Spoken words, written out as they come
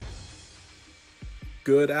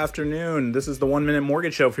Good afternoon. This is the 1 Minute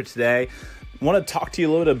Mortgage Show for today. I want to talk to you a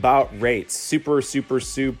little bit about rates.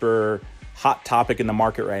 Super hot topic in the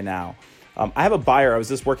market right now. I have a buyer I was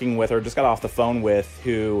just working with or just got off the phone with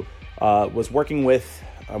who was working with,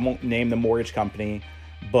 I won't name the mortgage company,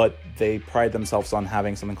 but they pride themselves on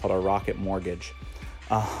having something called a Rocket Mortgage.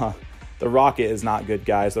 The Rocket is not good,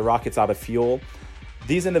 guys. The Rocket's out of fuel.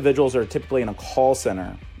 These individuals are typically in a call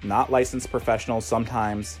center, not licensed professionals,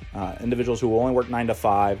 sometimes individuals who only work 9 to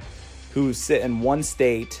 5, who sit in one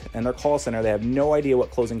state in their call center. They have no idea what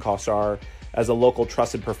closing costs are as a local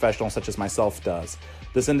trusted professional such as myself does.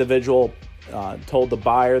 This individual told the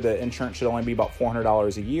buyer that insurance should only be about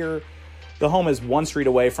 $400 a year. The home is one street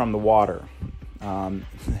away from the water.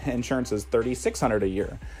 Insurance is $3,600 a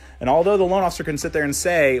year. And although the loan officer can sit there and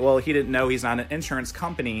say, well, he didn't know he's not an insurance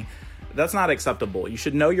company, that's not acceptable. You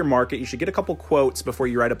should know your market. You should get a couple quotes before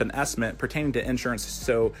you write up an estimate pertaining to insurance.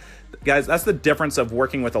 So, guys, that's the difference of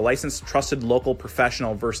working with a licensed, trusted local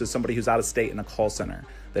professional versus somebody who's out of state in a call center.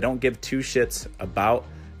 They don't give two shits about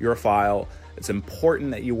your file. It's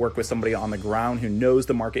important that you work with somebody on the ground who knows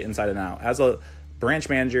the market inside and out. As a branch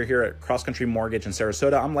manager here at Cross Country Mortgage in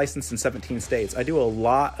Sarasota, I'm licensed in 17 states. I do a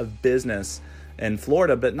lot of business in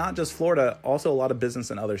Florida, but not just Florida, also a lot of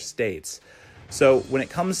business in other states. So when it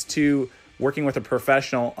comes to working with a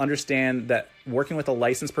professional, understand that working with a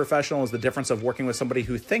licensed professional is the difference of working with somebody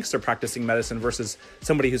who thinks they're practicing medicine versus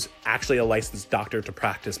somebody who's actually a licensed doctor to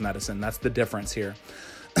practice medicine. That's the difference here.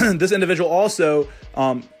 This individual also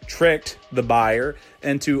tricked the buyer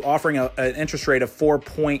into offering an interest rate of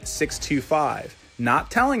 4.625, not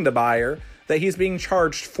telling the buyer that he's being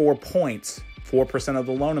charged 4 points, 4% of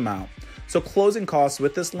the loan amount. So closing costs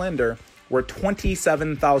with this lender were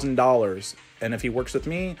 $27,000. And if he works with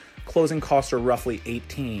me, closing costs are roughly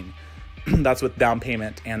 $18,000. That's with down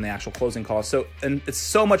payment and the actual closing costs. So, and it's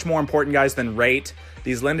so much more important, guys, than rate.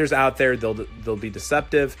 These lenders out there, they'll be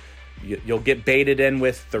deceptive. You'll get baited in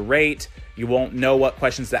with the rate. You won't know what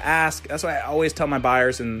questions to ask. That's why I always tell my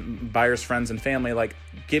buyers and buyers' friends and family, like,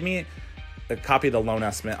 give me a copy of the loan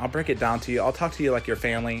estimate. I'll break it down to you. I'll talk to you like your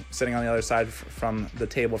family sitting on the other side from the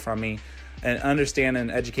table from me and understand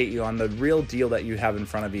and educate you on the real deal that you have in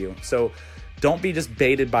front of you. So don't be just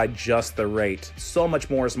baited by just the rate. So much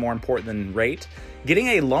more is more important than rate. Getting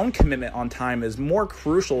a loan commitment on time is more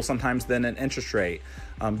crucial sometimes than an interest rate.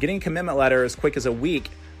 Getting a commitment letter as quick as a week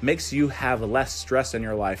makes you have less stress in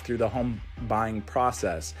your life through the home buying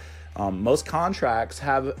process. Most contracts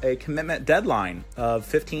have a commitment deadline of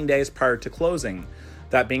 15 days prior to closing.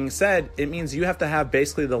 That being said, it means you have to have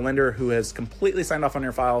basically the lender who has completely signed off on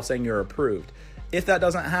your file saying you're approved. If that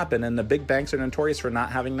doesn't happen, and the big banks are notorious for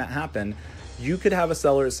not having that happen, you could have a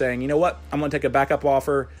seller saying, you know what, I'm going to take a backup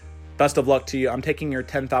offer. Best of luck to you. I'm taking your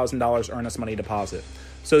 $10,000 earnest money deposit.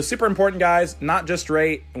 So super important, guys, not just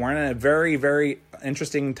rate. We're in a very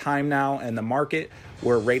interesting time now in the market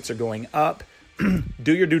where rates are going up.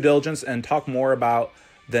 Do your due diligence and talk more about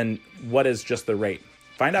than what is just the rate.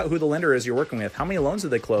 Find out who the lender is you're working with. How many loans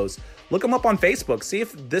did they close? Look them up on Facebook. See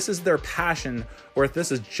if this is their passion or if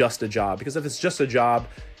this is just a job. Because if it's just a job,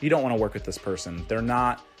 you don't want to work with this person. They're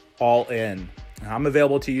not all in. I'm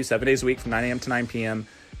available to you 7 days a week from 9 a.m. to 9 p.m.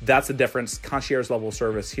 That's the difference. Concierge level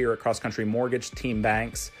service here at Cross Country Mortgage, Team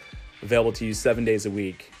Banks, available to you 7 days a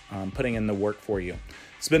week, putting in the work for you.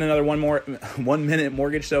 It's been another 1 minute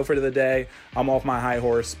mortgage show for the day. I'm off my high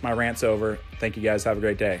horse. My rant's over. Thank you guys. Have a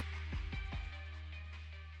great day.